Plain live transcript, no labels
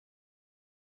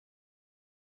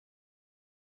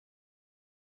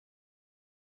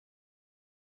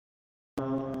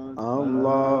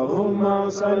اللهم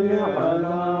صل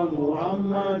على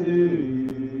محمد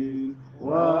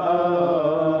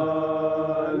وآل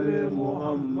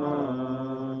محمد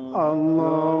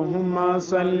اللهم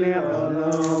صل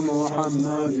على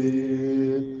محمد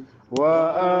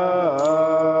وآل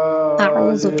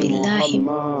أعوذ بالله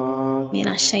محمد من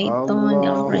الشيطان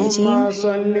اللهم الرجيم.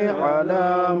 صل على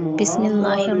بسم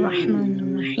الله محمد الرحمن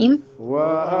الرحيم.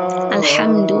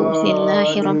 الحمد لله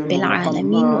وآل رب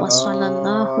العالمين، وصلى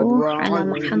الله محمد على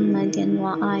محمد وعليه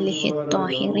وآله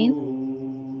الطاهرين.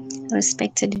 ورده.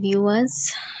 Respected viewers,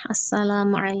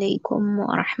 Assalamu alaikum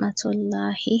wa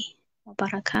rahmatullahi wa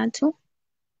barakatuh.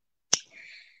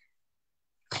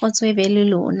 Khotswe vele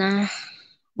lona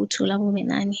buthula bube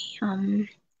nani.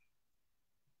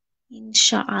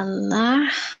 Inshallah,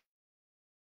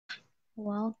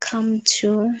 welcome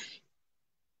to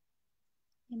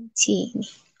EMTHINI.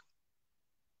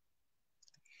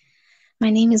 My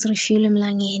name is Rifule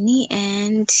Mlangeni,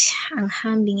 and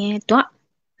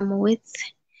I'm with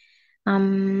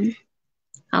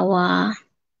our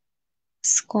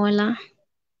scholar,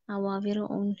 our very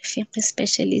own fiqh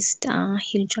specialist.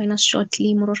 He'll join us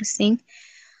shortly, Murur Singh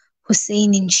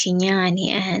Hussein Nshinyani,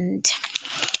 and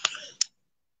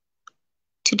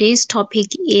today's topic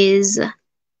is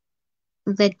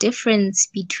the difference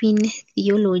between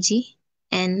theology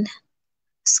and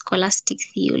scholastic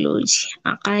theology,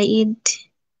 aqaid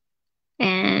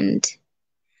and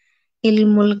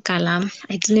ilmul kalam.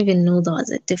 I didn't even know there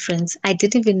was a difference. I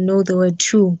didn't even know there were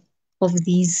two of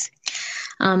these.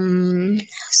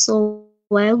 So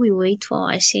while we wait for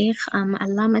our sheikh,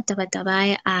 Allama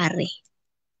Tabatabai Are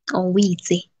or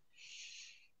Wize,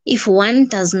 if one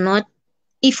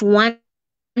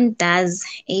does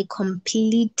a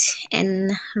complete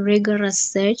and rigorous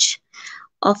search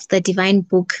of the divine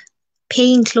book,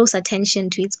 paying close attention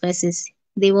to its verses,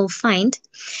 they will find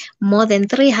more than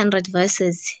 300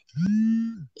 verses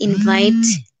invite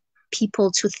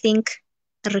people to think,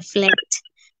 reflect,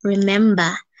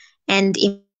 remember, and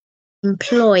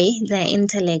employ their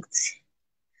intellect,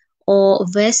 or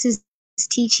verses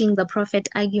teaching the prophet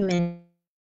arguments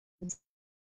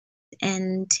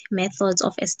and methods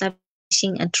of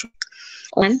establishing a truth.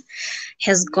 One,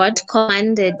 has God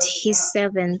commanded his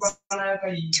servants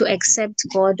to accept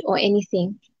God or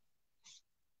anything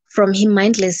from him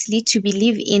mindlessly, to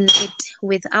believe in it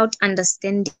without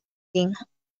understanding,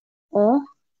 or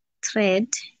tread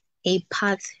a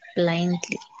path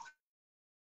blindly?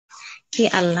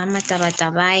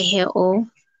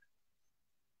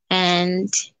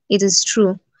 And it is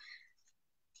true.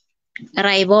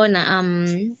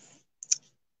 Raibona,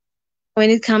 when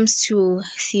it comes to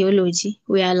theology,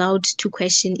 we are allowed to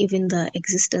question even the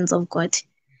existence of God.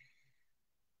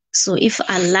 So if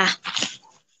Allah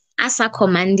asa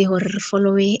command or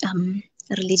follow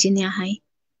religion ya high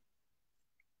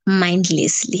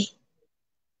mindlessly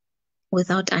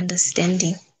without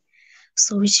understanding,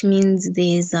 so which means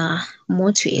there's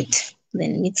more to it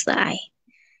than meets the eye.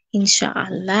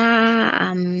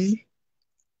 Inshallah,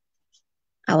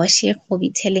 our Sheikh will be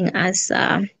telling us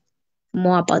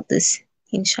more about this,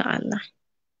 inshallah.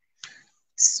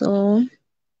 So,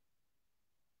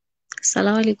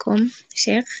 Assalamu alaikum,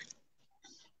 Sheikh.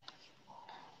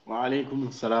 Wa alaikum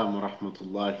assalam wa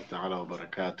rahmatullahi ta'ala wa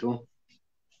barakatuh.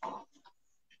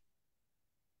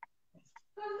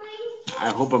 I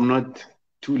hope I'm not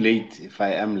too late if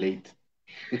I am late.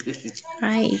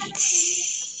 Right.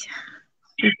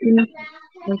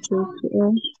 Okay.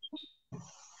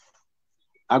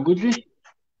 Agudri?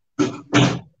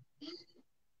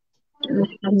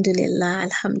 Alhamdulillah.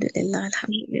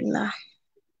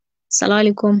 Assalamu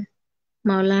alaikum,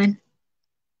 Maulan.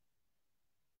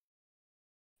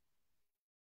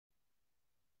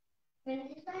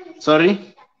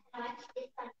 Sorry?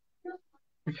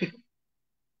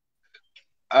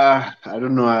 I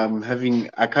don't know.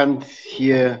 I can't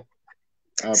hear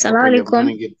properly. I'm trying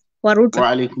to get. Waruta. Wa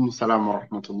alaikum assalam wa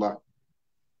rahmatullah.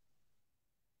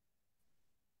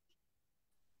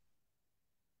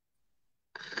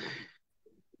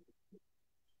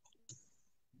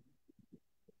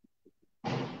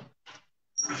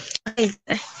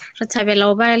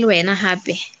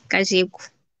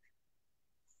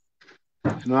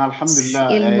 No, alhamdulillah.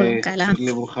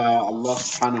 Allah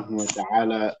subhanahu wa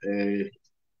ta'ala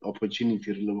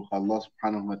opportunity Allah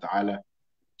subhanahu wa ta'ala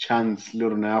chance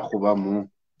lurna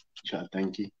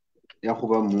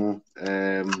yakubamu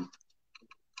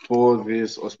for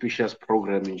this auspicious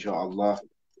program, inshallah,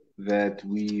 that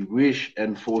we wish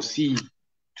and foresee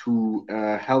to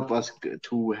help us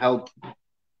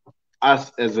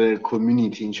as a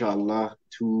community, inshallah,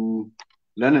 to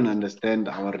learn and understand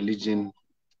our religion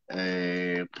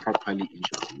properly,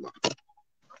 inshallah.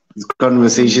 These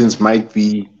conversations might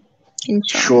be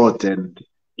inshallah. short, and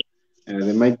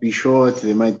they might be short,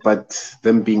 but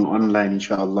them being online,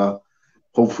 inshallah,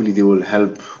 hopefully they will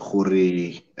help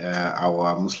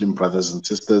our Muslim brothers and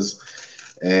sisters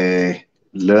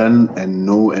learn and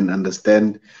know and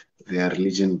understand their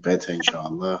religion better,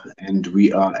 inshallah, and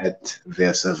we are at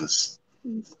their service.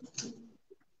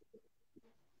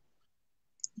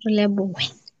 Reliable.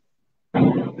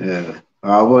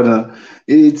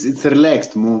 It's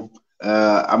relaxed, Mo.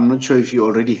 I'm not sure if you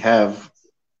already have,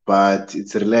 but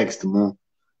it's relaxed, Mo.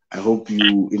 I hope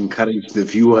you encourage the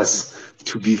viewers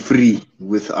to be free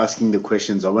with asking the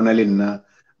questions. I'm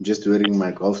just wearing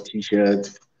my golf t-shirt,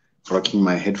 rocking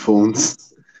my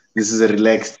headphones. This is a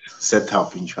relaxed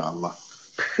setup, inshallah.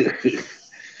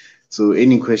 So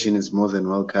any question is more than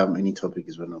welcome. Any topic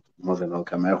is more than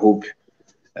welcome. I hope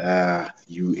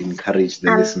you encourage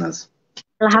the listeners,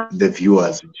 the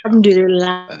viewers.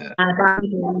 Alhamdulillah.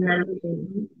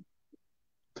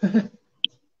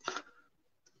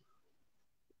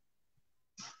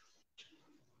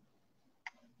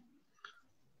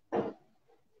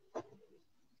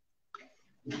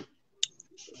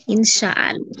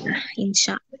 Insha'Allah.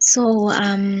 Insha'Allah. So,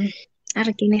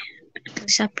 arigine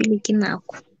shapilikin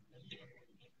ako.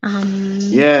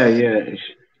 Yeah.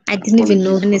 I didn't even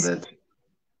know Apologies for that.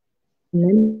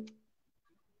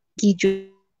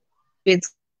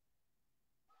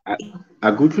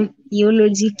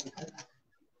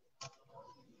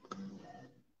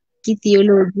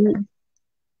 Theology.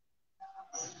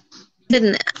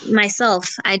 Even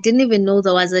myself, I didn't even know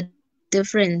there was a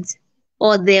difference,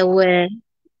 or there were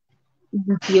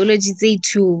theology they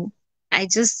too. I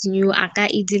just knew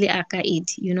akaid,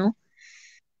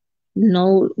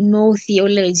 no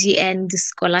theology and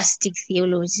scholastic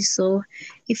theology. So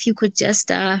if you could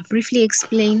just briefly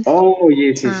explain. Oh,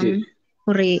 yes.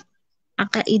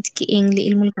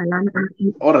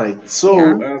 All right. So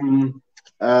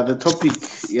the topic,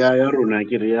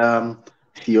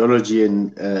 theology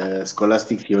and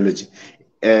scholastic theology.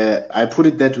 I put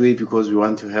it that way because we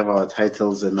want to have our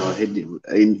titles and our head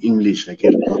in English, but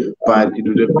it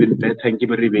would have been better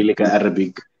in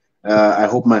Arabic. I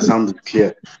hope my sound is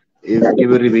clear. If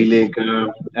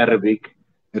Arabic,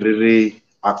 Riri,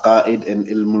 Aqaid, and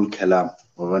Ilmul Kalam,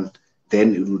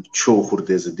 then it would show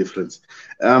there's a difference.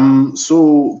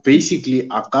 So basically,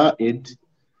 Aqaid,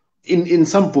 in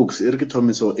some books,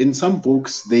 in some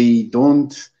books, they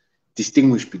don't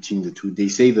distinguish between the two. They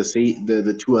say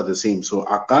the two are the same. So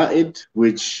Aqaid,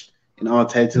 which in our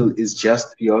title is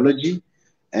just theology,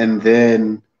 and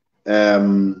then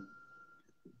Ilmul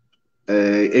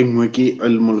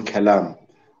Kalam,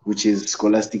 which is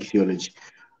scholastic theology.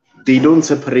 They don't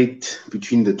separate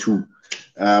between the two.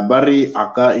 Bari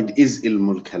Aqaid is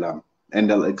Ilmul Kalam,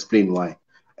 and I'll explain why.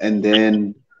 And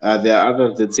then there are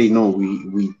others that say no,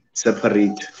 we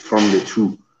separate from the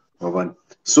two.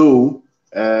 So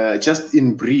just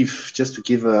in brief, just to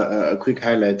give a quick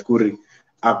highlight,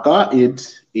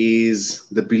 Aqaid is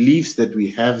the beliefs that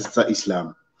we have as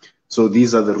Islam. So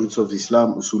these are the roots of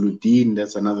Islam, Usuluddin,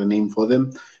 that's another name for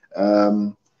them.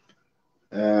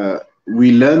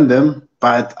 We learn them,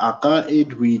 but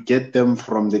Aqaid, we get them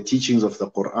from the teachings of the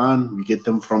Quran, we get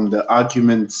them from the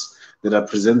arguments that are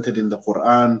presented in the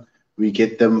Quran, we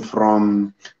get them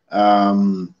from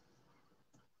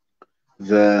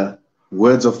the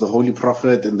words of the Holy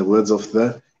Prophet and the words of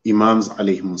the Imams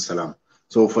alayhimus salam.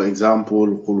 So for example,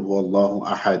 Qul huwallahu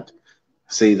ahad,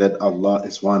 say that Allah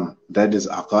is one. That is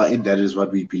aqaid, that is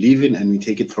what we believe in, and we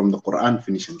take it from the Quran,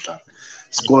 finish and start.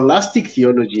 Scholastic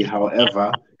theology,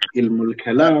 however, Ilmul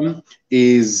Kalam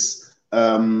is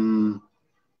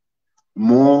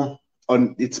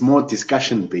it's more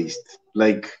discussion based.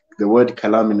 Like the word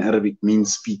kalam in Arabic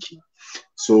means speaking.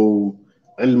 So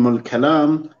Ilmul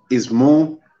Kalam is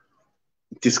more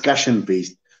discussion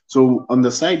based. So on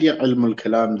the side here, Ilmul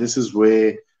Kalam, this is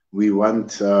where we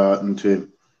want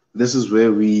this is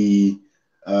where we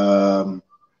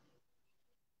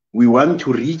want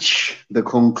to reach the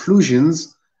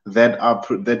conclusions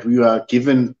that we are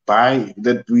given by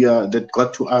that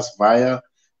got to us via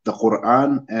the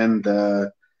Quran and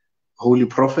the Holy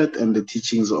Prophet and the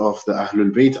teachings of the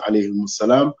Ahlul Bayt alayhimus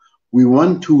salam. We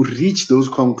want to reach those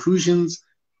conclusions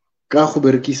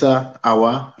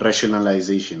our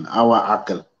rationalization, our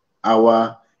aql,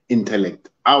 our intellect,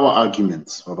 our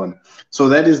arguments. So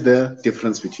that is the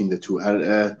difference between the two,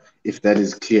 if that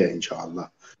is clear, inshallah.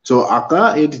 So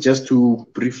aqaid, just to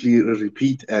briefly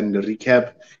repeat and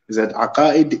recap, is that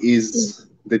aqaid is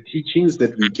the teachings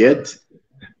that we get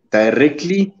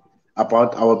directly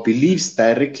about our beliefs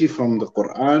directly from the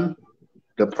Quran,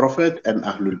 the Prophet, and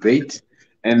Ahlul Bayt.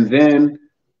 And then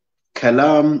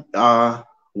kalam are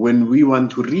when we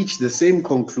want to reach the same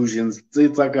conclusions,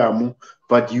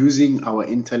 but using our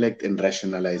intellect and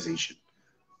rationalization.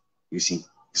 You see,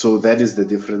 so that is the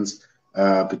difference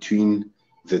between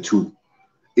the two.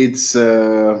 It's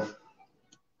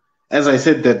as I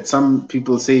said, that some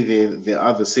people say they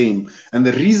are the same, and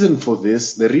the reason for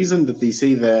this, the reason that they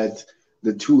say that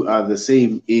the two are the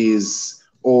same is,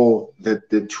 or that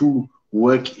the two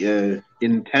work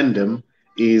in tandem,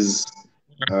 is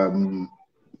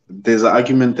there's an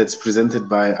argument that's presented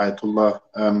by Ayatollah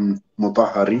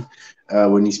Mutahari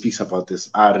when he speaks about this.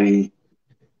 Ari,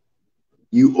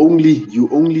 you only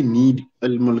need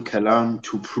ilm al-kalam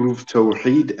to prove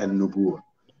tawheed and nubuwwah.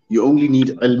 You only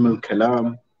need ilm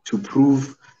al-kalam to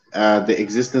prove the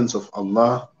existence of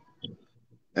Allah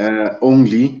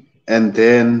only, and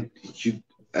then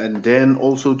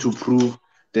also to prove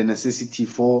the necessity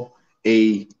for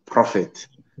a prophet.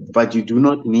 But you do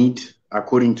not need,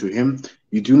 according to him,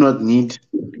 you do not need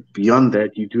beyond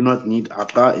that. You do not need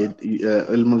aqaid,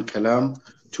 ilm al-kalam,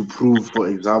 to prove, for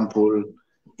example,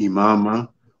 imama,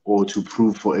 or to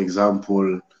prove, for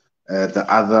example, the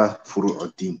other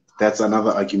furu'uddin. That's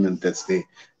another argument that's there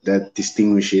that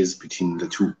distinguishes between the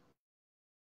two.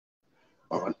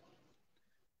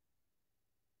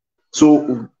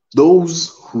 So those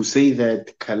who say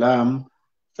that kalam,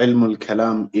 ilm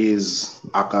al-kalam is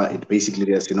aqaid, basically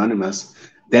they are synonymous,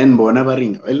 then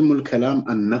bonabaring ilm al-kalam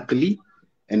al-naqli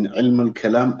and ilm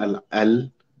al-kalam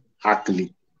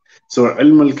al-aqli. So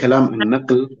ilm al-kalam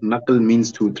al-naql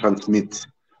means to transmit.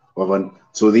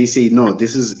 So they say, no,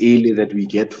 this is ilm that we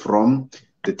get from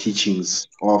the teachings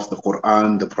of the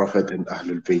Quran, the Prophet, and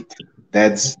Ahlul Bayt.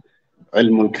 That's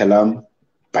ilm al-kalam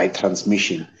by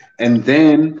transmission. And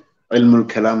then ilm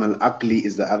al-kalam al-aqli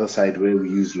is the other side, where we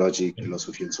use logic,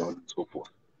 philosophy, and so on and so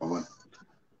forth.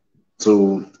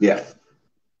 So yeah,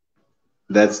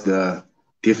 that's the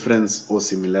difference or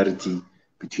similarity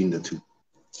between the two.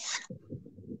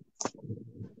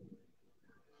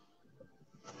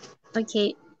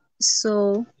 Okay,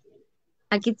 so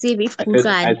I could say if I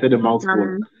said a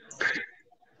mouthful.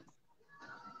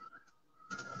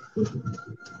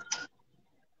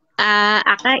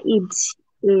 Aqaid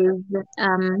is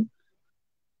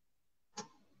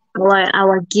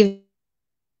our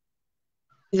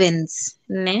givens,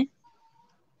 ne?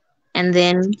 And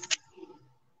then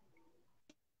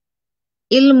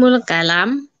ilmul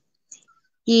kalam,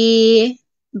 the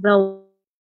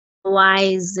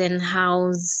whys and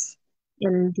hows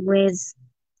and wheres,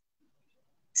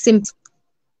 simple.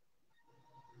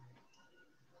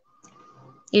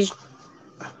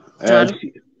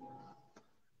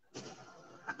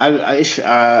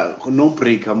 No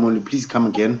break, Amoli, please come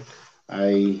again.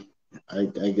 I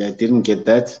didn't get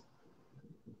that.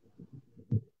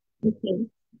 Okay.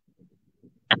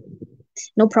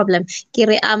 No problem.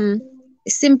 Kire,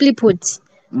 simply put,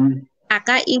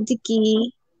 aqaid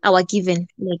ki our given,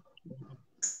 like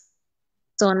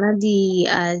so na the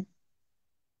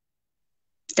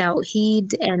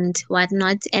tawheed and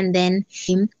whatnot, and then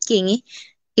king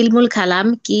ilmul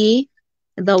kalam ki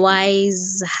the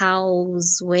whys,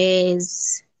 hows,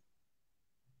 wheres,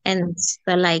 and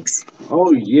the likes.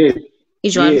 Oh yes,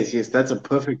 yes. That's a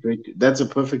perfect way. That's a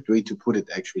perfect way to put it,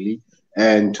 actually,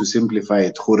 and to simplify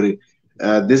it.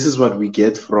 This is what we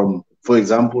get from, for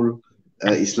example,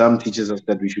 Islam teaches us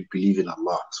that we should believe in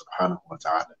Allah subhanahu wa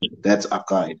ta'ala. That's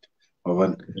aqaid.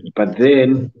 But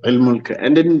then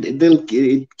and then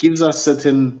it gives us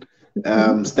certain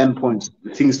standpoints,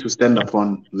 things to stand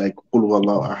upon, like Qul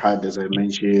Huwallahu Ahad, as I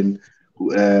mentioned,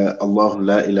 Allah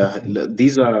la ilaha illa.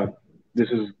 This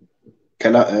is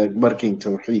working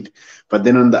tawheed. But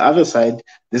then on the other side,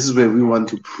 this is where we want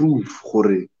to prove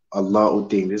Allah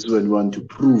uting. This is where we want to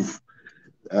prove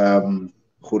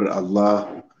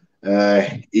Allah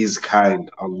is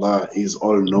kind, Allah is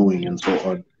all-knowing, and so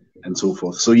on and so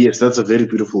forth. So yes, that's a very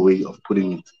beautiful way of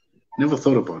putting it. Never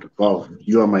thought about it. Wow,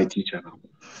 you are my teacher now.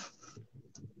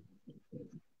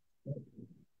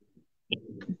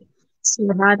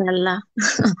 Subhanallah.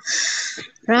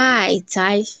 Right,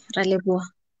 clear.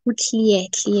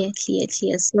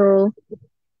 So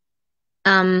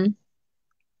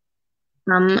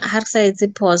har sa etse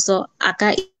phoso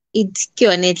aka it ke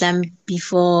yone tlang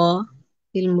before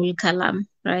ilmul kalam,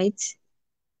 right?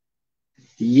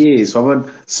 Yes,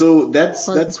 so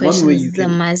that's one way you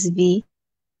can. Must be.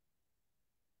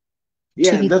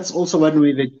 Yeah, that's also one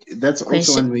way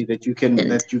that you can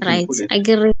right. put it. I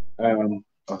agree.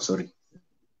 Oh, sorry.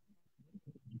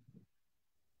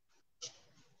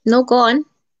 No, go on.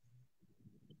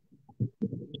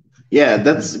 Yeah,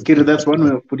 that's one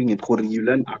way of putting it. You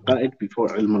learn aqaid before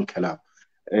ilm al-kalam.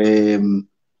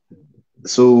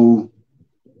 So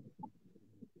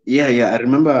yeah, I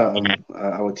remember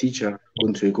our teacher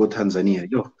went to go Tanzania.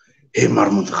 Yo, hey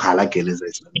Marmut Khala Geleza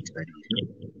Islamic Studies.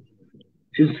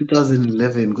 Since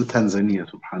 2011, go Tanzania,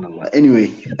 subhanallah.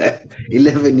 Anyway,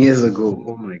 11 years ago.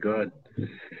 Oh my God.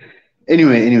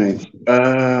 Anyway,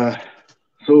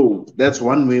 so that's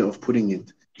one way of putting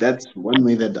it. That's one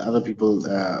way that other people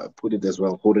put it as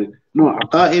well. No,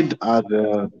 aqaid are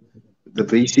the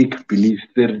basic beliefs.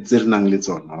 They're nang le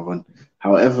tsona, one.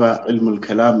 However, ilm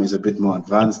al-kalam is a bit more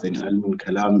advanced, and ilm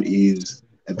al-kalam is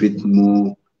a bit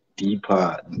more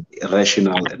deeper,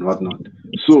 rational, and whatnot.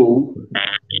 So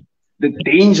the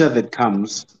danger that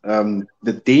comes,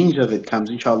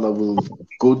 inshallah, we'll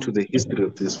go to the history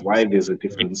of this, why there's a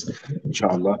difference,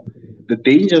 inshallah. The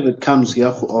danger that comes here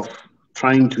of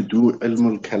trying to do ilm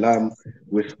al-kalam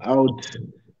without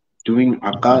doing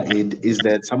aqaid is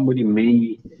that somebody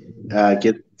may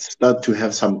start to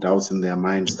have some doubts in their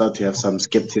mind, start to have some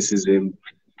skepticism,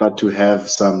 start to have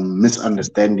some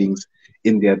misunderstandings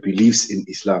in their beliefs in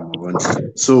Islam.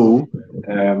 So,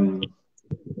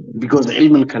 because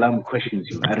ilm al-kalam questions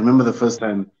you. I remember the first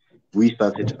time we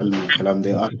started ilm al-kalam,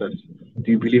 they asked us,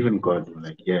 do you believe in God? We're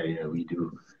like, yeah, we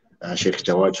do. Sheikh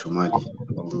Jawad Shumali,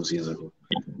 all those years ago.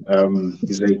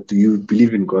 He's like, do you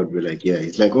believe in God? We're like, yeah.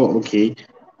 He's like, oh, okay.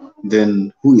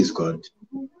 Then who is God?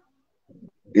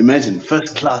 Imagine,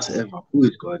 first class ever. Who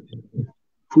is God?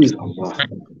 Who is Allah?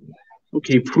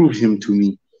 Okay, prove him to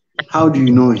me. How do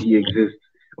you know he exists?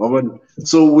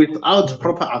 So without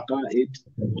proper aqaid,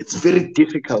 it's very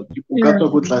difficult. You got to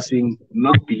go classing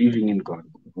not believing in God.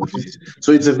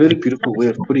 So it's a very beautiful way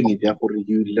of putting it. Therefore,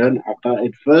 you learn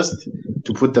aqaid first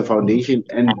to put the foundation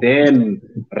and then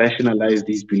rationalize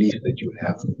these beliefs that you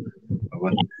have.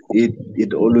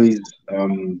 It always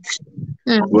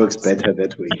works better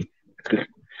that way.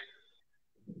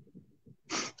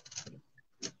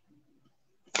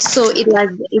 So it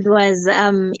was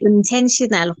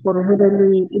intentional for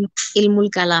ilmul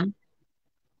kalam.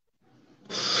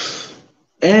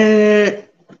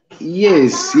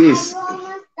 Yes.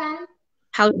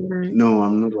 How? No,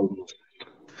 I'm not almost.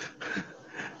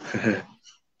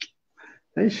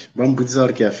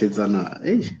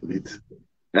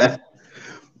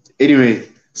 Anyway,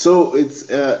 so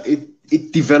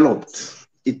it developed.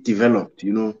 It developed,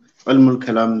 Ilmul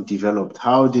Kalam developed.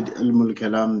 How did Ilmul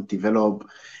Kalam develop?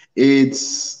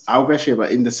 It's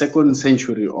in the 2nd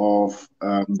century of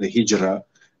the Hijrah.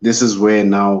 This is where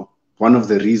now one of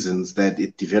the reasons that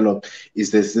it developed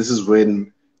is this is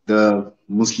when the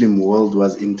Muslim world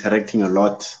was interacting a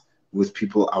lot with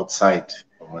people outside.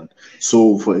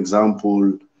 So, for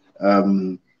example,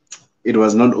 it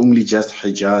was not only just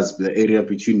Hijaz, the area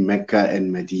between Mecca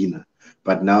and Medina,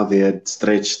 but now they had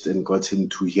stretched and gotten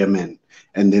to Yemen.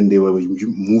 And then they were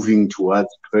moving towards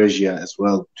Persia as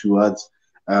well, towards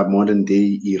modern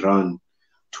day Iran,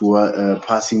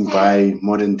 passing by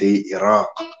modern day Iraq,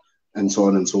 and so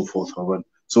on and so forth.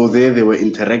 So there they were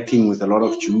interacting with a lot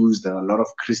of Jews, there were a lot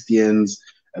of Christians,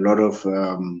 a lot of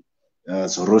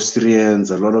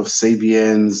Zoroastrians, a lot of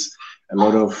Sabians, a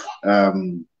lot of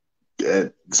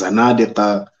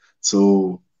Zanadiqa,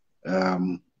 so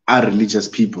are religious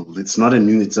people. It's not a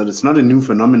new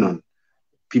phenomenon.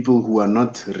 People who are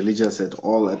not religious at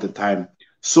all at the time.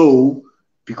 So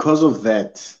because of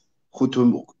that,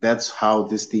 that's how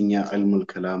this thing Ilmul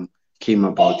Kalam came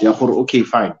about. Okay,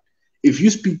 fine. If you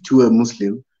speak to a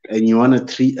Muslim and you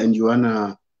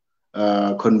wanna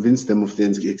convince them of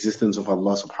the existence of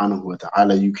Allah subhanahu wa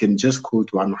ta'ala, you can just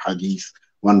quote one hadith,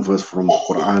 one verse from the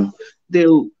Quran.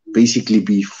 They'll basically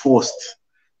be forced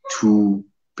to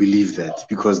believe that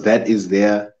because that is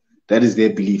their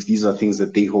belief. These are things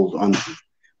that they hold on to.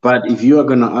 But if you are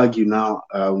going to argue now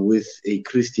with a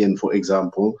Christian, for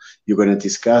example, you're going to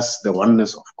discuss the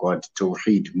oneness of God,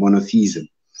 Tawheed, monotheism,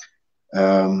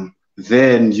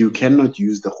 then you cannot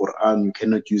use the Quran, you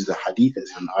cannot use the Hadith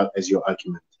as your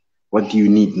argument. What do you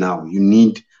need now? You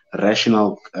need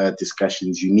rational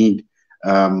discussions. You need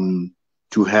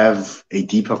to have a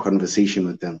deeper conversation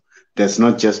with them. That's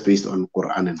not just based on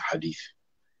Quran and Hadith.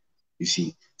 You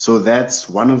see, so that's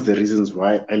one of the reasons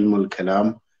why Ilm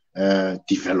al-Kalam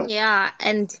developed. Yeah,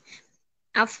 and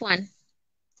Afwan.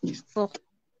 Yes. For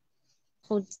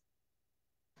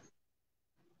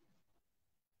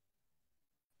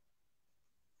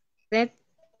that.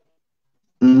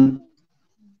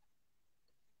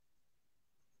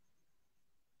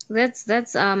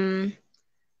 That's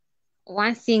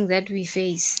one thing that we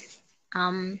face.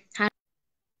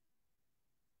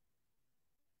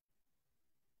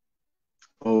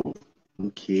 Oh,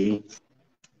 okay.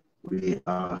 We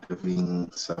are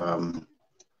having some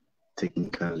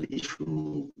technical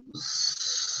issues.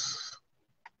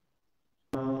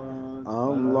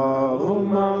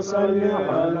 اللهم صل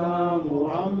على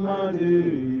محمد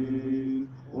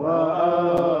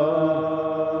وآل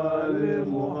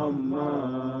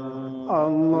محمد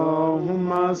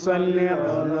اللهم صل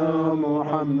على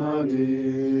محمد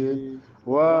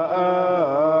وآل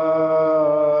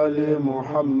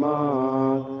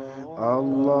محمد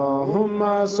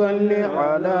اللهم صل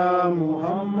على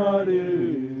محمد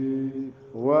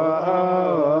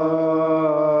وآل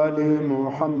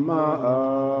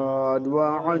محمد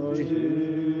وعجل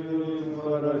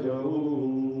فرجه.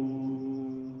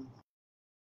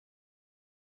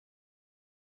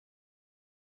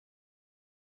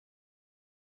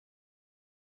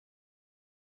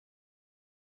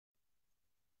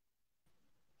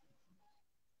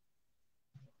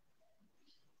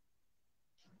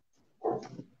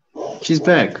 She's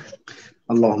back.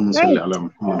 Allahumma salli ala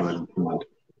Muhammad wa ala Muhammad.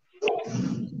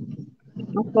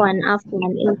 Afwan.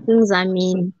 Things are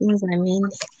mean.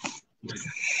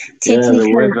 Yeah, the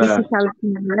Technical weather.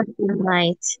 difficulties left and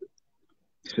right.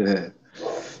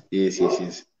 Yes.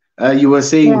 You were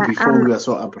saying Yeah, before we were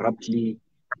so abruptly.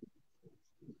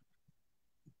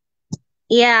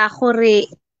 Yeah, Jorge,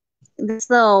 that's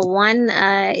the one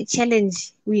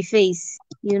challenge we face,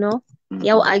 you know.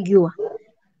 Yaw argue.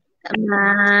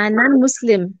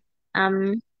 Non-Muslim,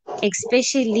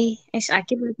 especially I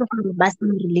keep talking about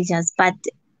religions, but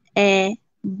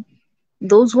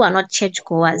those who are not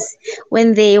churchgoers,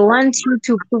 when they want you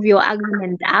to prove your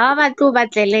argument,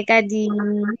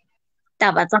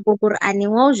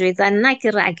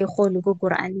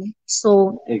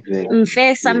 so Exactly.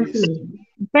 something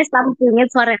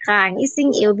it's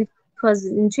because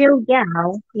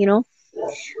you know.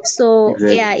 So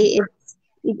yeah, Exactly.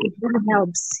 it really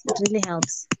helps. It really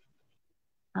helps.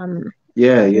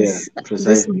 Yeah, This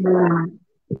precisely.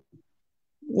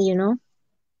 you know.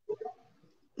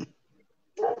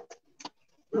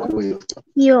 Wait.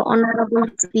 Your honorable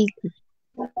speaker.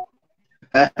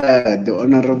 The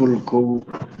honorable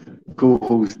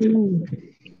co-host.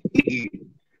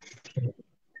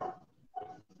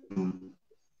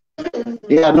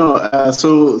 Yeah, no.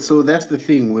 So that's the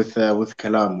thing with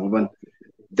Kalam.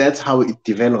 That's how it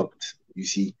developed. You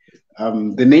see,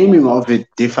 the naming of it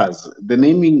differs.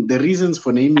 The reasons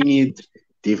for naming it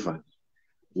differ.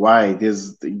 Why?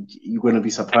 You're gonna be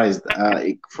surprised.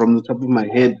 From the top of my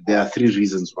head, there are 3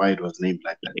 reasons why it was named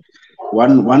like that.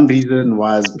 One reason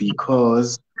was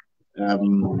because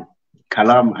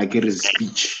Kalam, I get is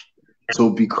speech. So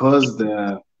because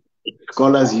the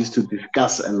scholars used to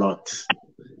discuss a lot,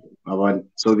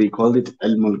 so they called it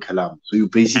ilmul kalam. So you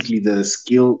basically the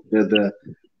skill, the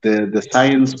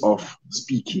science of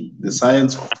speaking, the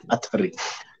science of uttering,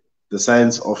 the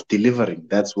science of delivering.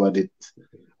 That's what it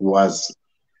was.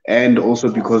 And also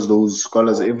because those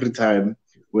scholars, every time,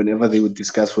 whenever they would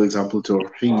discuss, for example,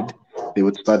 Tawheed, they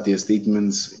would start their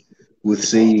statements with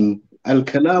saying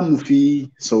al-kalamu fi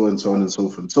so and so on and so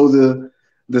forth. So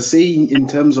the saying in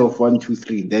terms of 1, 2,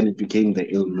 3, then it became the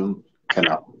ilm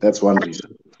kalam. That's one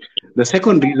reason. The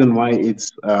second reason why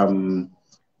it's ilm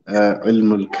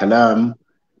al-kalam,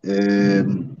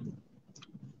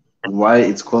 why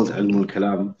it's called ilm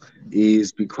al-kalam,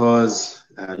 is because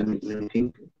let me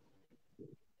think.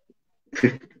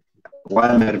 Why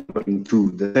am I remembering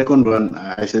 2? The second one,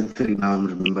 I said 3, now I'm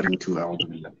remembering 2.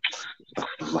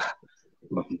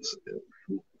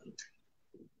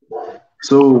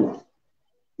 So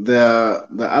the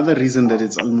other reason that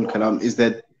it's Ilm al-Kalam is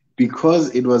that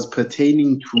because it was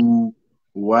pertaining to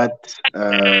what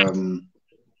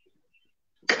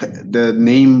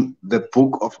the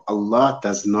book of Allah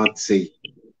does not say.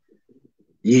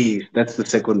 Yes, that's the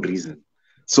second reason.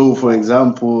 So, for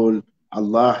example,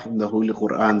 Allah in the Holy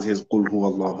Quran says, "Qul huwa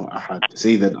Allahu ahad."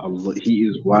 Say that Allah, He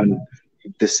is one.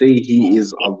 To say He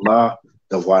is Allah,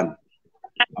 the one,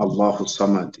 Allahu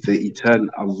Samad, the eternal.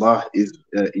 Allah is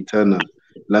eternal.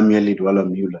 Lam yalid wa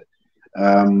lam yulad.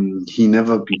 He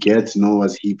never begat, nor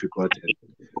was He begotten.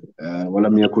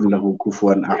 Walam yakun lahu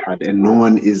kufuwan ahad, and no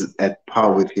one is at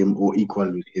par with Him or equal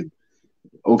with Him.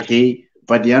 Okay,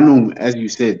 but Yanung, as you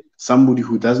said, somebody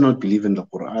who does not believe in the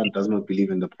Quran, does not believe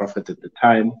in the Prophet at the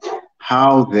time,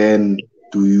 how then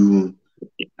do you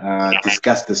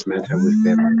discuss this matter with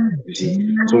them? You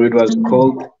see, so it was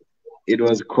called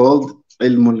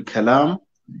Ilmul Kalam.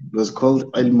 It was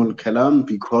called Ilmul Kalam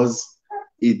because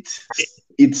it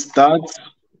starts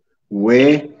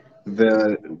where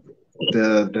the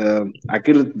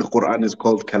Quran is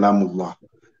called Kalamullah,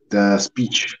 the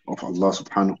speech of Allah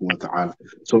subhanahu wa ta'ala.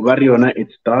 So Variona,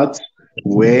 it starts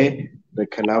where the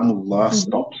Kalamullah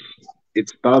stops. It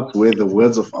starts where the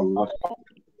words of Allah stop.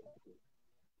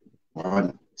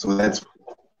 So that's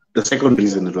the second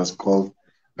reason it was called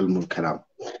ilmul kalam.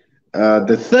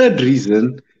 The third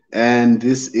reason, and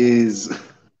it's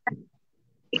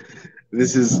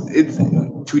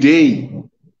today,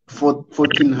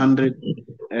 1400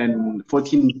 and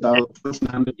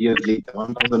 1400 years later,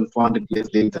 1400 years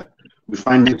later, we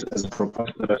find it as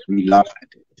preposterous. We laugh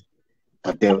at it,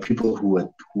 but there are people who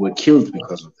were killed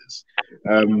because of this.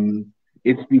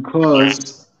 It's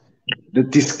because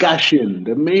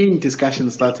the main discussion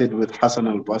started with Hassan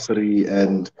al-Basri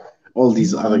and all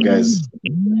these other guys.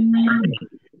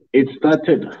 It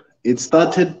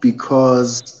started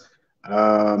because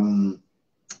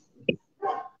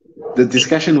the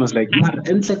discussion was like,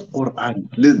 Quran.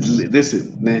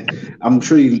 Listen, I'm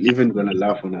sure you're even gonna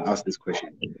laugh when I ask this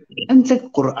question.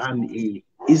 Quran,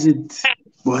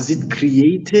 was it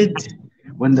created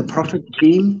when the Prophet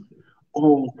came,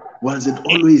 or was it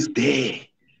always there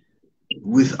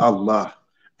with Allah?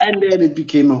 And then it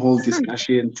became a whole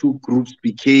discussion. Two groups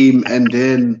became, and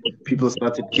then people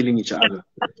started killing each other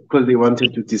because they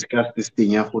wanted to discuss this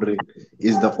thing.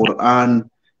 Is the Quran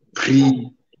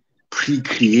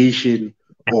pre-creation,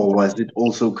 or was it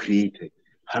also created?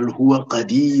 Hal huwa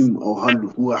qadim or hal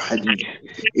huwa hadith?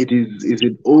 Is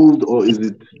it old or is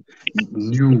it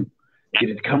new? Did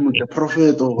it come with the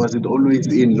Prophet, or was it always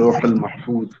in Lawh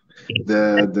al-Mahfuz,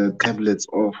 the tablets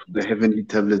of the heavenly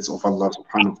tablets of Allah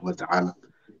subhanahu wa ta'ala?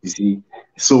 You see,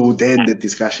 so then the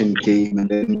discussion came, and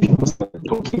then people started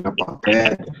talking about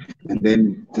that, and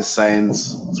then the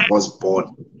science was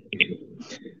born.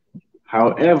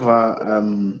 However,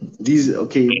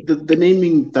 the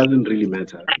naming doesn't really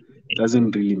matter.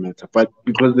 But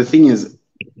because the thing is,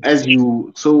 as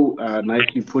you so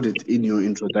nicely put it in your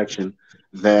introduction,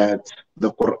 that the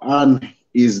Quran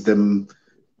is the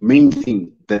main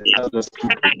thing that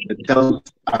tells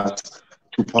us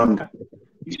to ponder.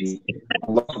 You see,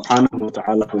 Allah subhanahu wa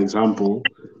ta'ala, for example,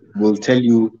 will tell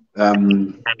you,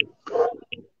 one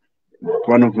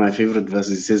of my favorite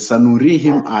verses says,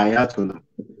 Sanurihim ayatuna.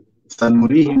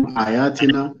 سنريهم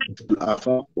آياتنا في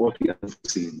الآفاق وفي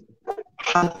أنفسهم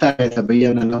حتى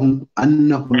يتبين لهم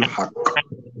أنه الحق.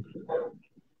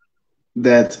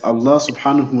 That Allah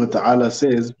subhanahu wa ta'ala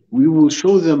says, we will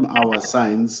show them our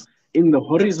signs in the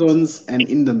horizons and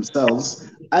in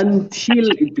themselves until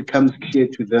it becomes clear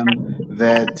to them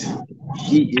that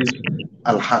He is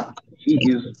al-haq, He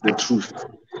is the truth.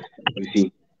 You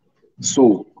see,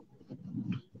 so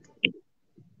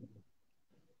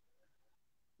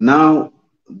now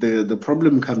the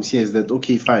problem comes here is that,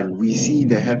 okay, fine, we see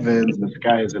the heavens, the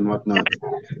skies and whatnot.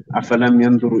 أَفَلَمْ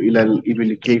يَنْظُرُوا إِلَى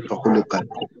الْإِبِلِ كَيْفَ خُلِقَتْ.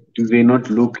 Do they not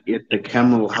look at the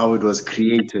camel, how it was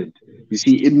created? You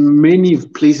see, in many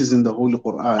places in the Holy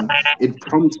Quran, it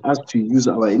prompts us to use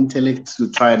our intellect to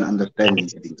try and understand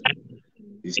these things.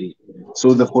 You see,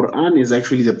 so the Quran is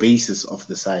actually the basis of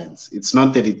the science. It's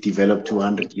not that it developed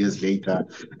 200 years later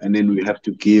and then we have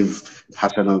to give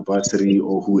Hassan al-Basri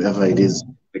or whoever it is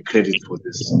the credit for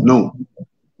this. No,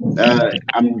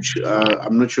 I'm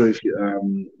not sure if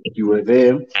you were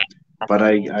there, but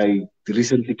I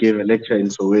recently gave a lecture in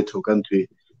Soweto country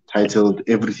titled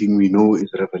 "Everything We Know is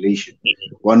Revelation."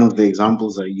 One of the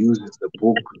examples I use is the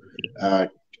book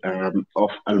of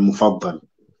Al-Mufaddal,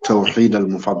 Tawheed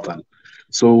Al-Mufaddal.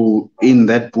 So in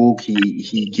that book,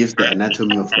 he gives the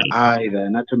anatomy of the eye, the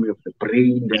anatomy of the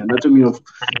brain, the anatomy of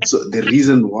the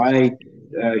reason why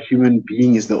human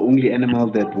being is the only animal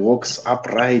that walks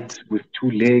upright with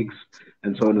two legs,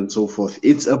 and so on and so forth.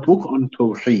 It's a book on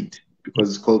Tawheed because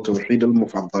it's called Tawheed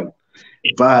al-Mufaddal,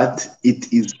 but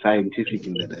it is scientific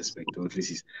in that aspect.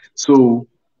 So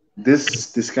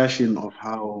this discussion of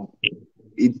how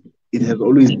it has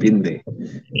always been there.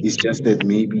 It's just that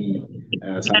maybe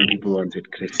some people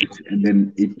wanted credit, and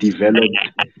then it developed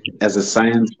as a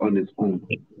science on its own.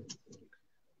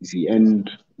 You see,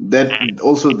 and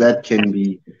that can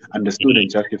be understood and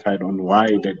justified on why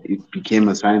that it became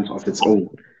a science of its own,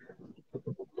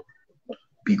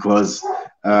 because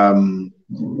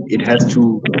it has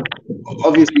to.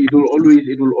 Obviously, it will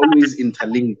always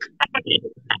interlink.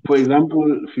 For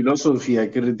example, philosophy,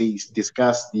 they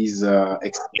discuss these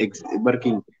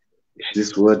working.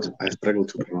 This word I struggle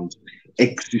to pronounce.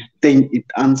 It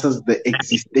answers the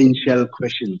existential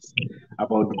questions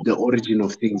about the origin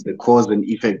of things, the cause and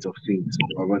effect of things.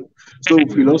 So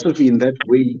philosophy, in a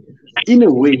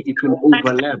way, it will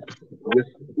overlap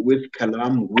with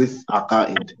kalam, with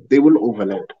aqaid. They will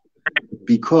overlap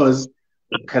because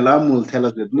kalam will tell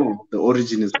us that no, the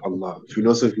origin is Allah.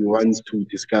 Philosophy wants to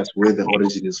discuss where the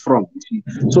origin is from. You see?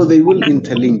 So they will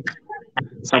interlink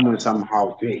somewhere,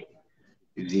 somehow. There,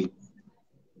 you see.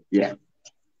 Yeah,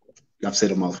 I've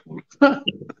said a mouthful.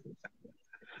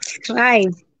 Right.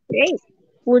 Great.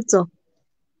 Good.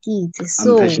 I'm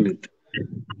passionate.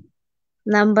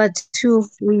 Number 2,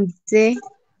 we say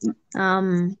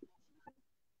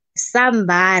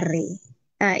Sambari.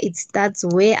 It starts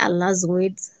where Allah's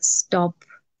words stop.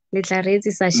 Allah's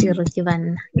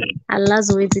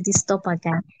words it stop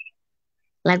again.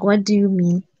 Like, what do you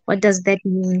mean? What does that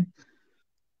mean?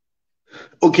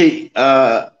 Okay,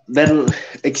 that'll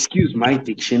excuse my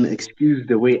diction, excuse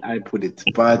the way I put it,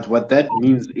 but what that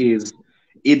means is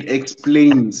it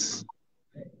explains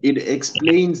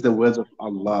the words of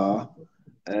Allah,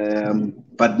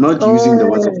 but not using the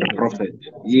words of the Prophet.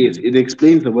 Yes, it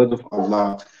explains the words of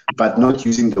Allah, but not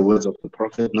using the words of the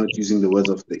Prophet, not using the words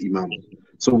of the Imam.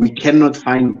 So we cannot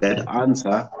find that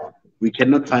answer. We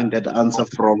cannot find that answer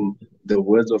from the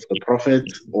words of the Prophet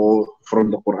or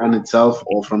from the Quran itself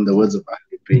or from the words of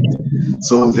Ahlul Bayt.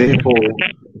 So therefore,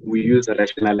 we use a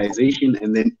rationalization,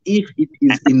 and then if it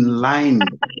is in line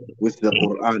with the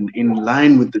Quran, in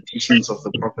line with the teachings of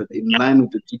the Prophet, in line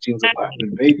with the teachings of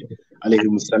Ahlul Bayt,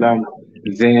 alayhim salam,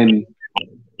 then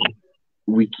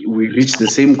we reach the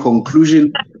same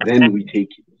conclusion, then we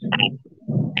take it.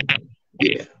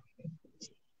 Yeah.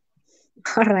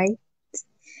 All right.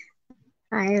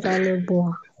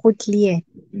 Go clear.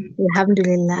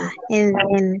 Alhamdulillah. And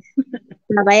then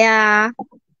Nabaya,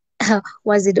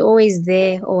 was it always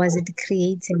there or was it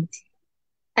created?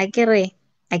 Akere,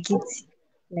 akitsi,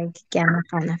 like ke a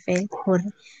nagana fela gore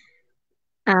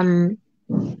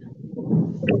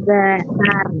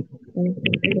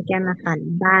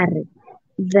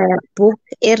the book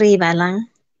e re e balang,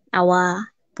 our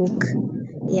book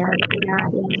ya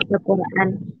the Quran,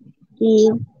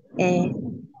 it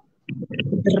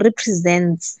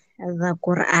represents the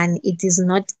Quran. It is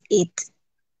not it,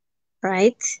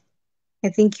 right? I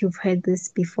think you've heard this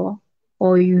before,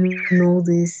 or you know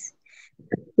this.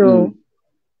 So,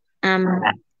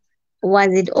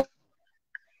 was it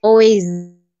always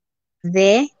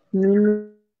there,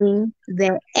 meaning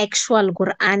the actual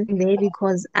Quran there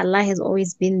because Allah has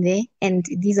always been there and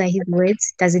these are His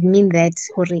words? Does it mean that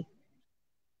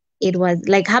it was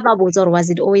like Hababos, or was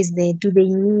it always there? Do they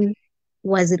mean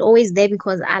was it always there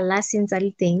because Allah since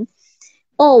everything,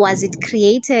 or was it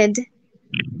created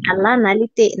Allah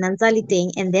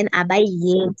nanzaliteng and then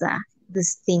abayeza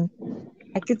this thing?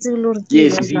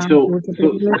 Yes, you see, so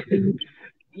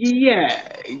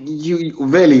yeah,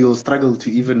 you'll struggle to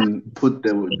even put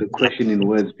the question in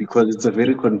words because it's a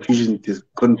very confusing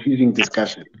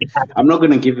discussion. I'm not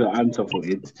going to give the answer for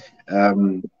it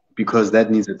because that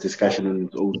needs a discussion on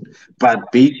its own.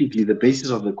 But basically, the basis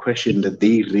of the question that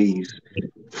they raise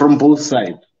from both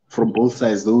sides,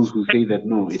 those who say that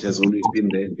no, it has always been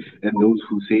there, and those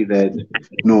who say that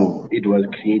no, it was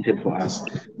created for us.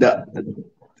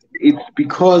 It's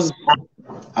because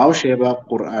our Sheba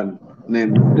Quran,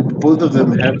 both of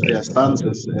them have their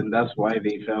stances, and that's why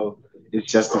they felt it's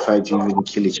justified to even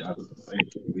kill each other.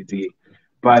 Right?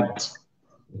 But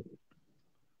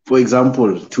for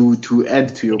example, to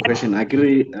add to your question, I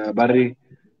agree, Barry,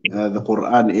 the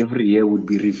Quran every year would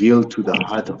be revealed to the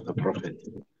heart of the Prophet.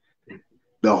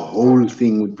 The whole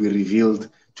thing would be revealed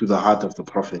to the heart of the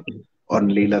Prophet on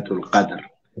Laylatul Qadr.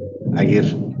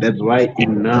 That's why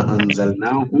inna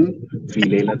anzalnahu fi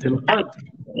Laylatul Qadr.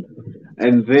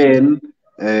 And then,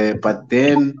 but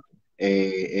then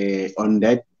on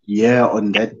that year,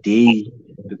 on that day,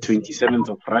 the 27th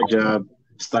of Rajab,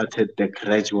 started the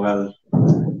gradual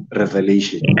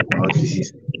revelation, or at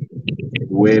least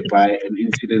whereby an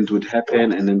incident would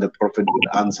happen and then the Prophet would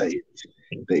answer it.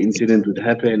 The incident would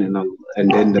happen and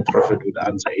then the Prophet would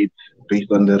answer it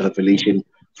based on the revelation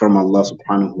from Allah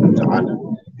subhanahu wa ta'ala.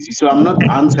 You see, so I'm not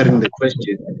answering the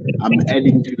question, I'm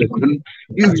adding to the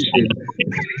confusion.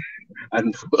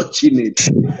 Unfortunately.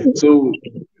 So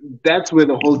that's where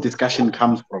the whole discussion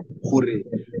comes from.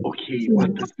 Okay,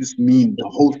 what does this mean? The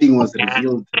whole thing was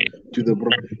revealed to the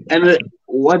Prophet. And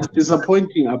what's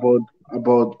disappointing about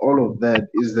all of that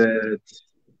is that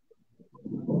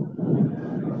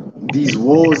these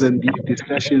wars and these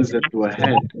discussions that were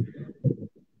had,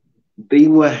 they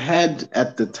were had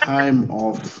at the time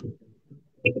of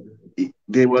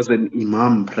there was an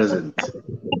imam present.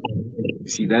 You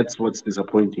see, that's what's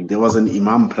disappointing. There was an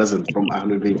imam present from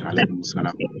Ahlul Bayt alayhim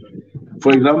salam.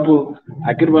 For example,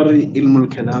 Akirwari Ilmul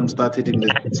Kalam started in the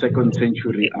 2nd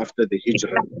century after the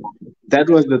Hijrah. That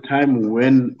was the time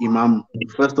when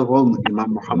first of all,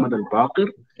 Imam Muhammad al-Baqir,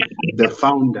 the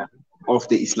founder of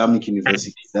the Islamic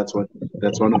University. That's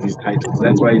one of his titles.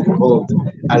 That's why it's called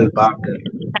Al-Baqir.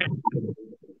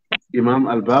 Imam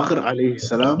al-Baqir alayhi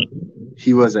salam,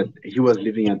 he was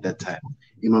living at that time.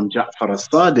 Imam Ja'far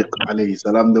as-Sadiq alayhi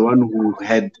salam, the one who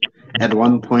had at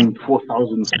one point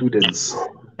 4,000 students.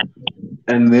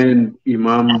 and then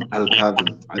Imam Al-Kadhim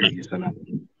alayhi salam.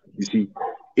 You see,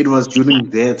 it was during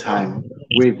their time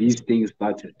where these things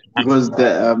started. Because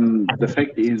the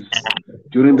fact is,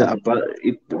 during the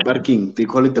Barking, they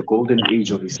call it the golden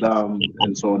age of Islam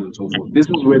and so on and so forth. This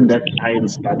is when that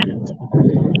science started.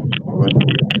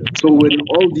 So when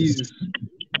all these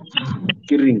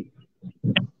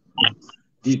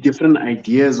different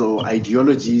ideas or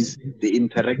ideologies, they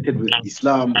interacted with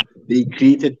Islam, they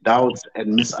created doubts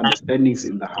and misunderstandings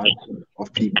in the hearts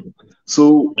of people.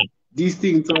 So these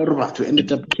things are about to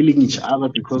ended up killing each other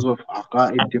because of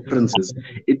aqa'id differences.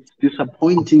 It's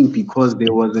disappointing because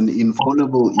there was an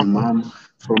infallible imam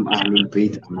from Ahlul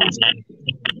Bayt amongst them.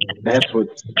 That's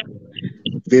what's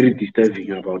very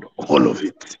disturbing about all of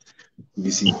it,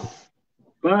 you see.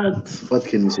 But what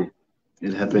can we say?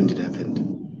 It happened, it happened.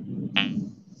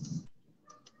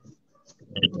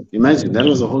 Imagine, that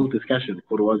was a whole discussion.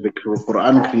 Was the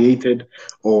Quran created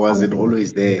or was it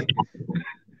always there?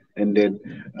 And then,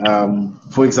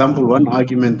 for example, one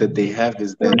argument that they have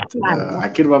is that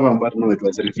Akir Baba no, it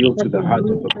was revealed to the heart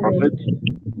of the Prophet.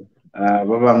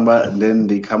 And then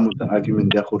they come with the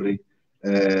argument,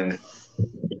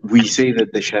 we say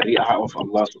that the Sharia of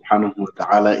Allah subhanahu wa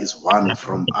ta'ala is one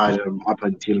from Adam up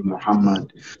until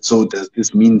Muhammad. So does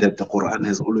this mean that the Quran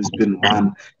has always been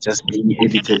one, just being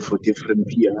edited for different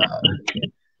people?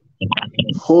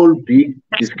 Whole big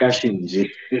discussion.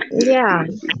 Yeah.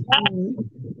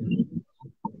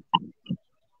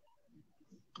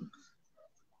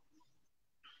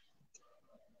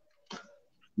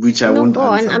 Which I won't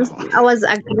answer. I was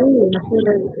agreeing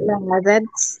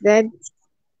that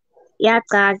yeah,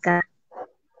 Gaga.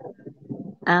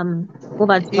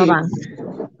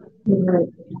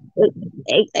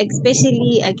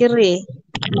 Especially every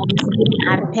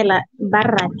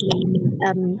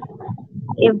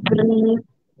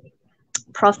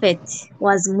prophet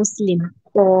was Muslim,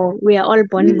 so we are all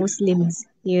born Muslims,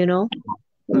 you know.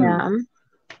 Yeah.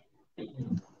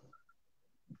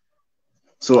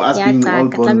 So us being all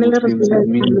born Muslims, that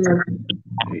means,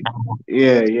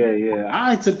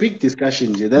 yeah. It's a big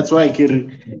discussion. That's why, if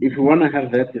you want to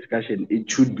have that discussion, it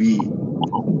should be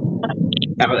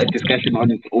a discussion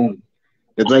on its own.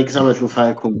 That's why I will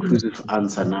find a conclusive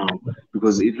answer now,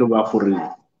 because it's over for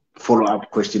a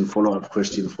follow-up question.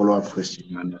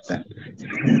 You understand?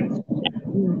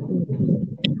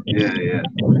 Yeah.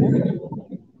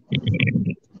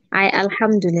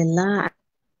 Alhamdulillah.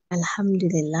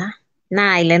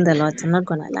 Nah, I learned a lot. I'm not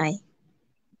gonna lie.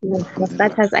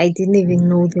 That as I didn't even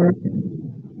know that.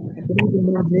 I didn't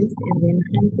even know this, and then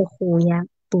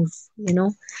poof, you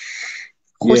know.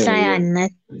 Yeah.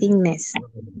 Nothingness.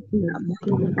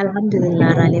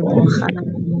 Alhamdulillah.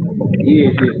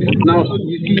 Yes. Now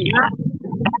you see,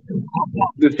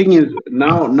 the thing is,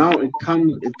 now it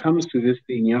comes to this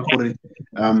thing,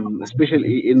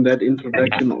 especially in that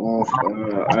introduction of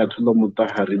Ayatollah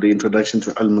Mutahari, the introduction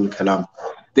to Ilm al-Kalam.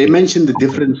 They mentioned the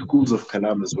different schools of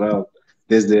Kalam as well.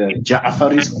 There's the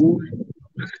Ja'afari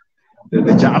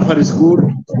school,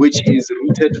 which is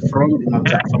rooted from Imam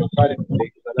Ja'far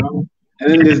al-Sadiq, and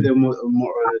then there's the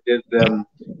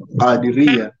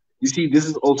Qadiriyya. You see, this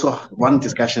is also one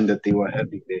discussion that they were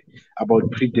having there about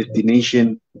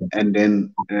predestination and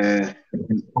then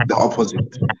the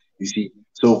opposite. You see,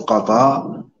 so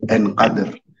Qada and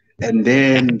Qadr. And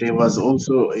then there was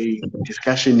also a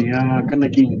discussion here,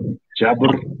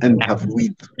 Jabr and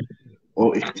Tafweed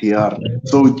or Ikhtiyar.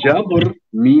 So Jabr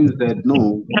means that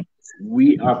no,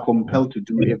 we are compelled to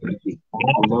do everything.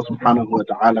 Allah subhanahu wa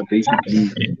ta'ala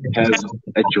basically has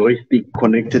a joystick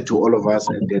connected to all of us,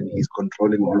 and then He's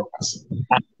controlling all of us.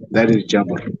 That is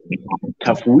Jabr.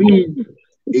 Tafweed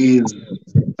is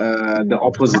the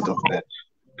opposite of that.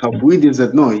 Tafweed is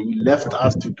that no, He left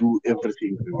us to do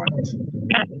everything we want.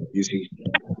 You see.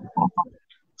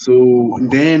 So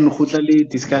then khutali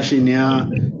discussion here,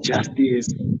 justice.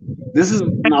 This is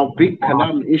now big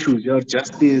kalam issues,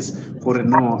 justice for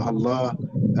no Allah.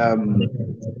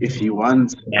 If He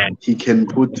wants, He can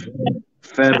put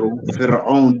Pharaoh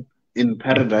in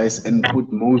paradise and put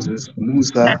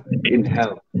Musa in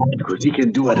hell, because He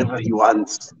can do whatever He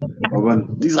wants.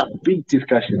 These are big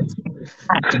discussions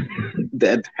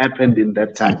that happened in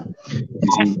that time, you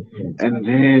see. And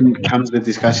then comes the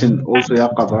discussion also, ya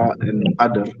Qada and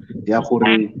Qadr, ya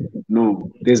Khuri, no,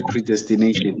 there's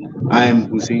predestination. I am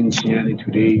Hussein Chiani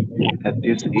today at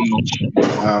this age,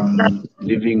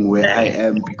 living where I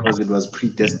am because it was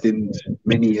predestined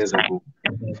many years ago.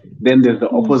 Then there's the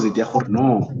opposite, ya Khur,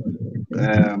 no,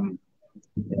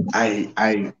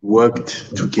 I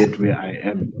worked to get where I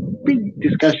am. Big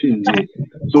discussion.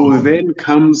 So then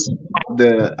comes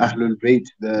the Ahlul Bayt,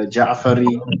 the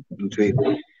Ja'fari.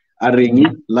 Aringi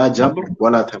la jabr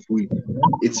wala tafwid.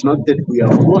 It's not that we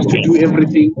are forced to do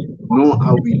everything, nor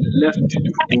are we left to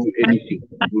do anything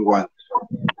we want.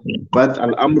 But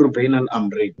al-amru bain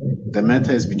al-amrayn. The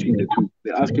matter is between the two.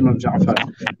 They ask Imam Ja'far,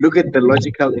 look at the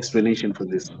logical explanation for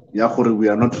this. Ya Khuri, we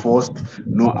are not forced,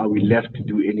 nor are we left to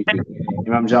do anything.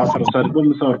 Imam Ja'far said,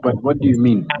 but what do you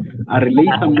mean?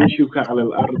 Arlaysa mashyuka ala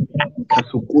al-ard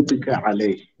kasuqutika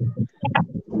alayh.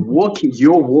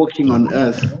 You're walking on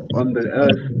the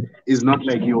earth is not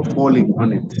like you're falling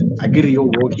on it. Agree, your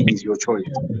walking is your choice.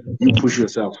 You push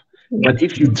yourself. But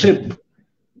if you trip,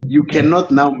 you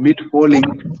cannot now mid-falling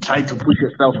try to push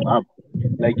yourself up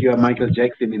like you are Michael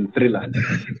Jackson in Thriller.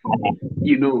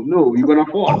 No, you're gonna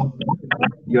fall.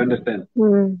 You understand?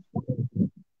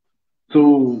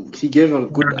 So he gave a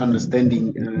good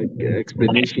understanding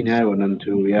explanation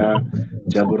to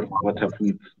Jabr wa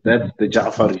Tafwid. That's the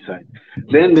Ja'fari side.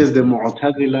 Then there's the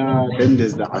Mu'tazila, then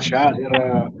there's the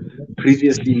Asha'ira,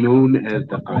 previously known as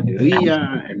the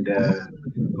Qadiriyya and the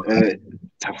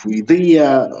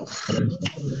Tafwidiyya.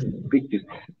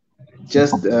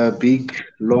 Just big,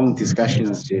 long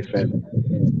discussions, JFL.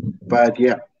 But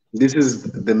yeah, this is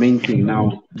the main thing.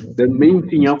 Now, the main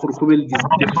thing, this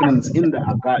difference in the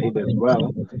Aqa'id as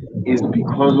well, is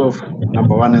because of,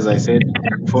 number one, as I said,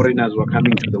 foreigners were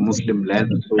coming to the Muslim land,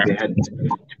 so they had to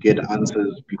get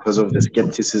answers because of the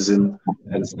skepticism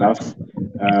and stuff.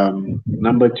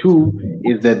 Number two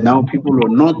is that now people are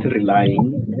not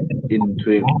relying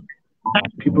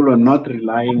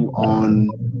on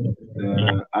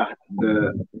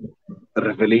the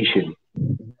revelation,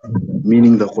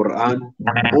 meaning the Quran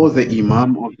or the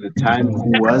Imam of the time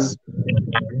who was,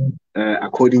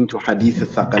 according to Hadith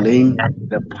al-Thaqalain,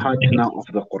 the partner of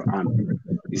the Quran.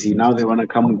 You see, now they want to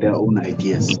come with their own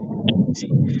ideas. See,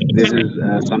 this is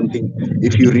something,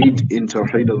 if you read in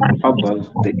Tawheed al-Mufaddal,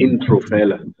 the intro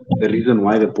fella, the reason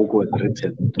why the book was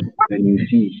written, then you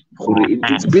see,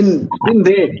 it's been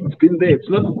there, it's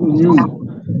not new.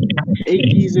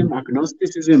 Atheism,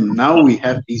 agnosticism, now we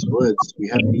have these words, we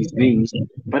have these names,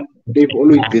 but they've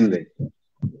always been there.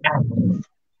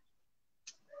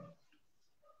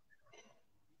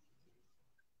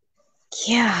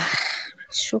 Yeah,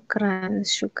 shukran.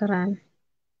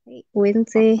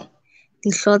 Wednesday,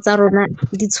 the thoughts are on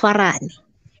di tshwarane.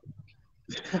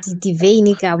 Di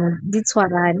veini ka mo di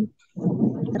tshwarane.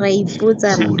 Ra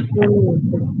ipotsa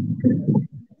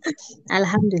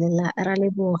Alhamdulillah, ra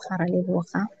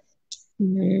leboga.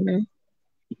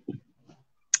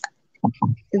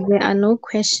 There are no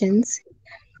questions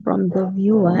from the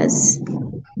viewers.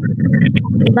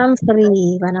 Ibang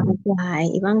free, bana ba hai.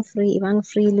 Ibang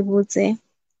free libotse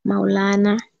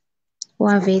Maulana who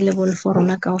are available for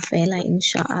rona kaofela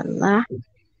inshaAllah.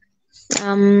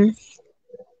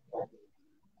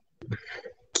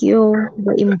 You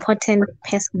the important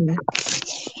person.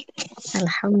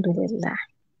 Alhamdulillah.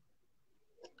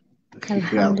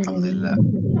 Alhamdulillah.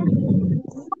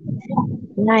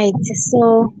 Right.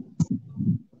 So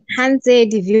Hanze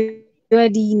the viewer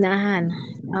di nahan.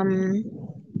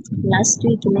 Last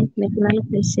week in national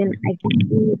question I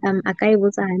can akai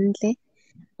botsa hantle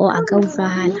or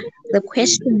akaufahala. The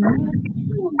question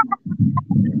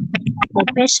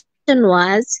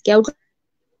was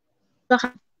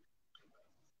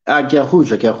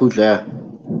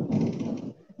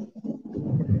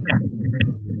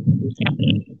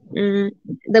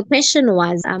the question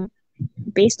was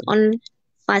based on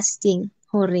fasting,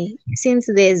 Hori. Since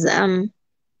there's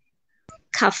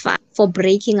kafara for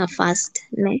breaking a fast,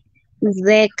 is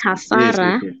there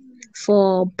kafara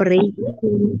for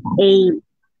breaking a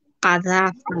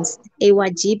qadha fast, a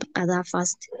wajib qadha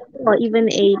fast, or even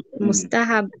a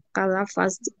mustahab qadha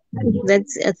fast? If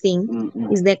that's a thing,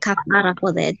 is there kafara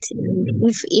for that?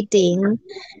 If eating,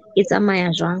 it's a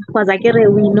mayajwang. Because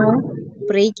we know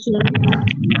breaking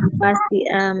fast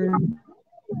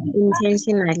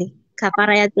intentionally.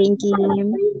 Kafara ya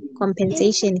thinking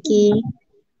compensation ki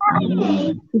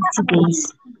 60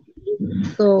 days.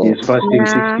 So yes, fasting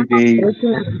 60 days,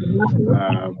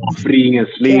 freeing a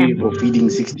slave or feeding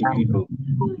 60 people.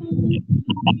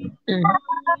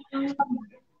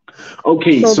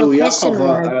 Okay, so yes. The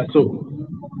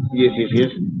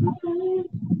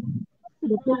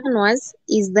question was,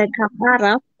 is the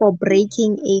kafara for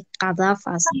breaking a qadha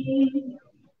fast?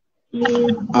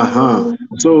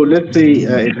 So let's say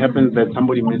it happens that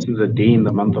somebody misses a day in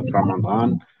the month of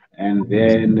Ramadan, and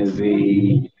then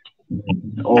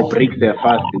or breaks their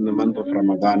fast in the month of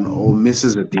Ramadan, or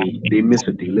misses a day. They miss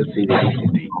a day. Let's say they miss a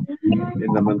day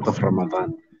in the month of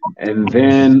Ramadan. And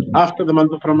then after the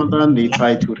month of Ramadan, they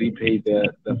try to repay the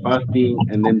fasting,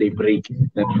 and then they break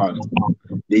that fast.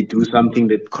 they do something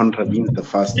that contravenes the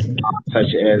fast,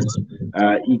 such as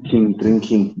eating,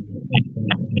 drinking,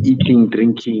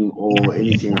 or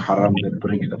anything haram that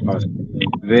breaks the fast,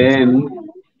 then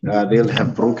they'll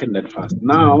have broken that fast.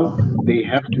 Now they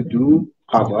have to do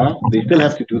qada. They still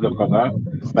have to do the qada,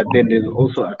 but then there's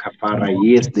also a kafara.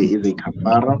 Yes, there is a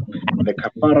kafara. The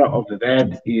kafara of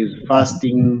that is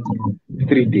fasting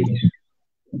 3 days.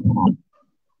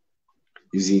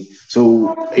 You see, so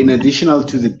in additional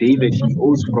to the day that he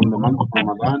owes from the month of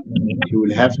Ramadan, he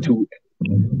will have to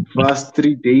fast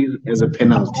 3 days as a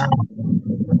penalty.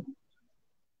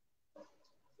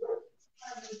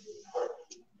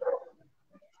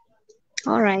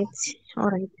 All right.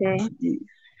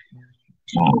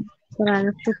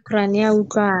 Shukran, ya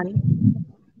utlwana.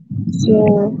 So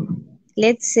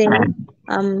let's say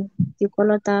you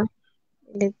call it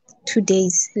 2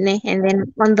 days, ne? And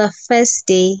then on the first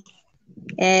day,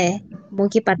 mo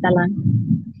ke patalang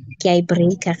ke a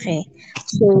break ge.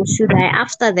 So should I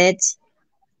after that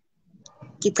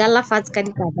ke qala fatshe ka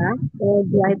dikaba, or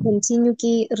do I continue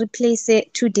ke replace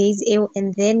 2 days eo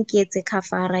and then ke etse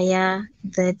kafara ya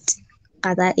that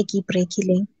qada e ke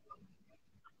breakileng?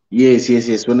 Yes.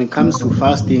 When it comes to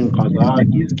fasting, qada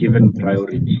is given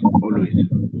priority always.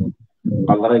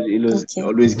 Qada is Okay.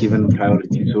 always given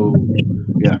priority. So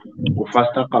yeah,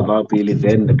 fasta qada pili,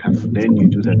 then you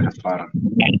do the kafara.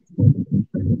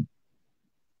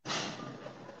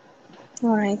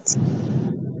 All right.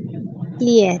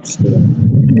 Clear.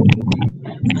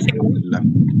 Alhamdulillah.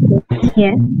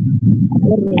 Yeah.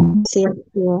 Clear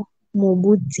for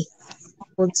Mobudzi.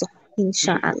 Also,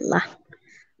 inshaAllah.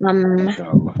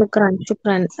 Inshallah. Shukran.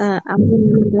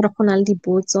 Re go na le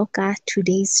dipotso ka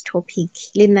today's topic.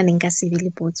 Le nna ne nka se be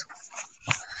le potso.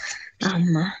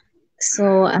 So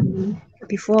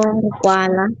before re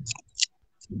kwala,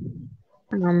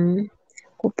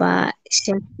 kopa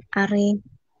Chef a re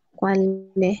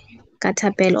kwale ka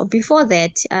thapelo. Before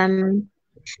that,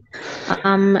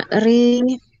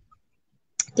 re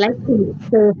like to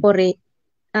say for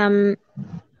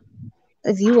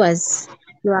viewers,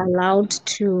 you are allowed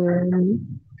to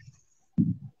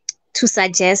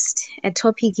suggest a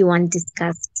topic you want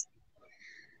discussed,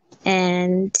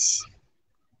 and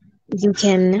you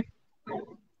can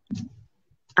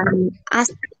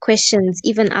ask questions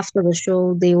even after the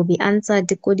show. They will be answered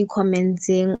decoding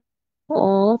commenting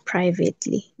or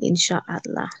privately,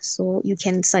 inshallah. So you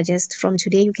can suggest from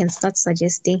today, you can start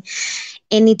suggesting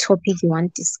any topic you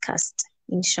want discussed,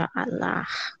 inshallah.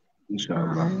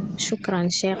 Shukran,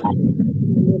 Sheikh,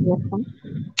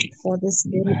 for this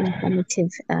very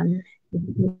informative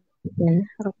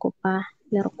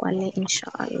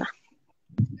inshallah.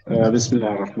 Bismillah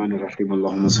ar-Rahman ar-Rahim.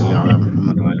 Allahumma salli ala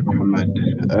Muhammad wa ala Muhammad.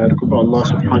 Allah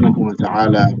subhanahu wa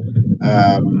ta'ala,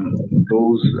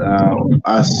 those of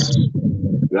us,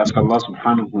 we ask Allah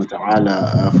subhanahu wa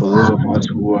ta'ala for those of us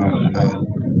who are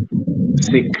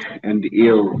sick and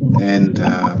ill and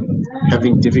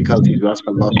having difficulties, we ask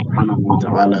Allah subhanahu wa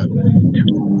ta'ala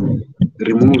to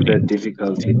remove that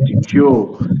difficulty, to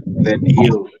cure that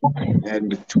ill,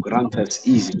 and to grant us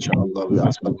ease, inshallah. We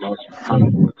ask Allah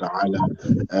subhanahu wa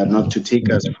ta'ala not to take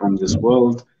us from this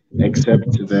world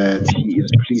except that He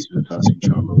is pleased with us,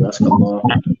 inshallah. We ask Allah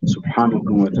subhanahu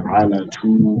wa ta'ala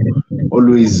to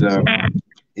always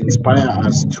inspire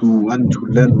us to want to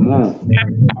learn more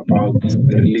about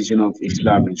the religion of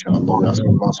Islam, inshallah. We ask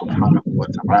Allah subhanahu wa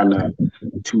ta'ala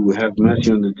to have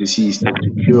mercy on the deceased and to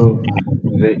cure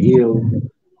the ill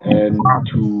and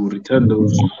to return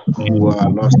those who are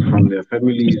lost from their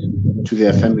families to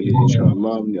their families,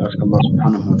 inshallah. We ask Allah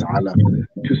subhanahu wa ta'ala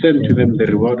to send to them the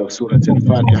reward of Surah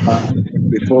Al-Fatiha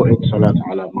before it, Salat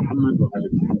ala Muhammad wa ala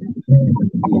Muhammad.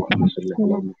 اللهم صل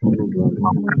على محمد وعلى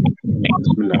محمد.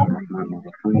 بسم الله الرحمن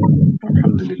الرحيم.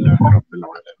 الحمد لله رب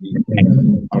العالمين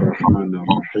الرحمن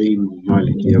الرحيم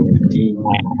مالك يوم الدين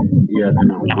إياك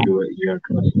نعبد وإياك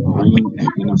نستعين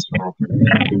اهدنا الصراط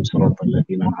المستقيم صراط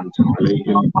الذين أنعمت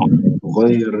عليهم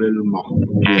غير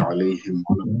المغضوب عليهم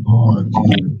ولا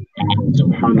الضالين.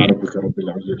 سبحان ربك رب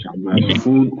العزة عما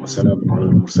يصفون وسلام على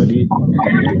المرسلين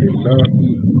والحمد لله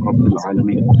رب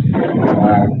العالمين.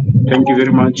 Thank you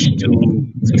very much to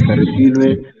Sister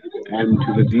Refilwe and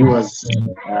to the viewers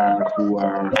who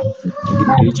are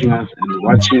engaging us and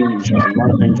watching,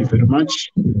 inshallah. Thank you very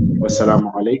much.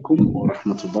 Wassalamu alaikum wa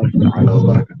rahmatullahi ta'ala wa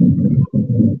barakatuh.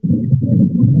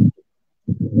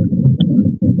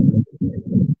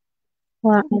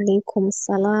 Wa alaikum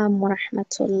salam wa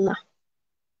rahmatullah.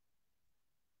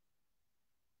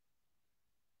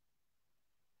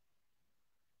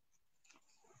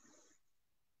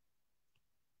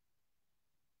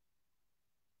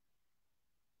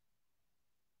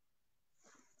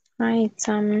 Right.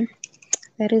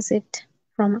 That is it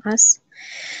from us.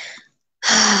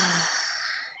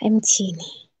 EMTHINI.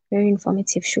 Very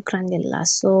informative. Shukran lillah.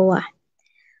 So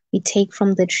we take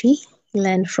from the tree,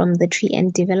 learn from the tree,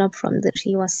 and develop from the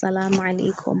tree. Wassalamu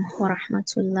alaikum wa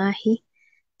rahmatullahi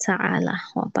ta'ala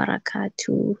wa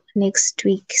barakatuh. Next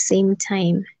week, same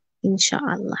time,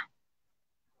 inshaAllah.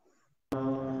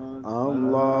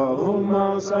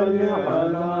 اللهم صل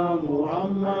على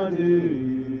محمد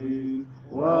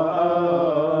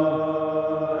وآل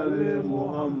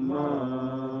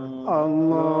محمد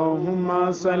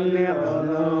اللهم صل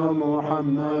على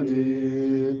محمد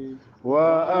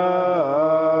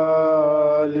وآل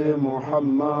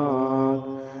محمد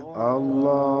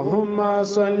اللهم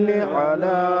صل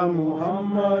على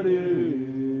محمد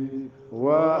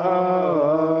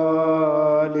وآل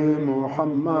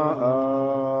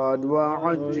محمد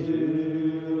وعجل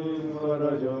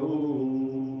فرجه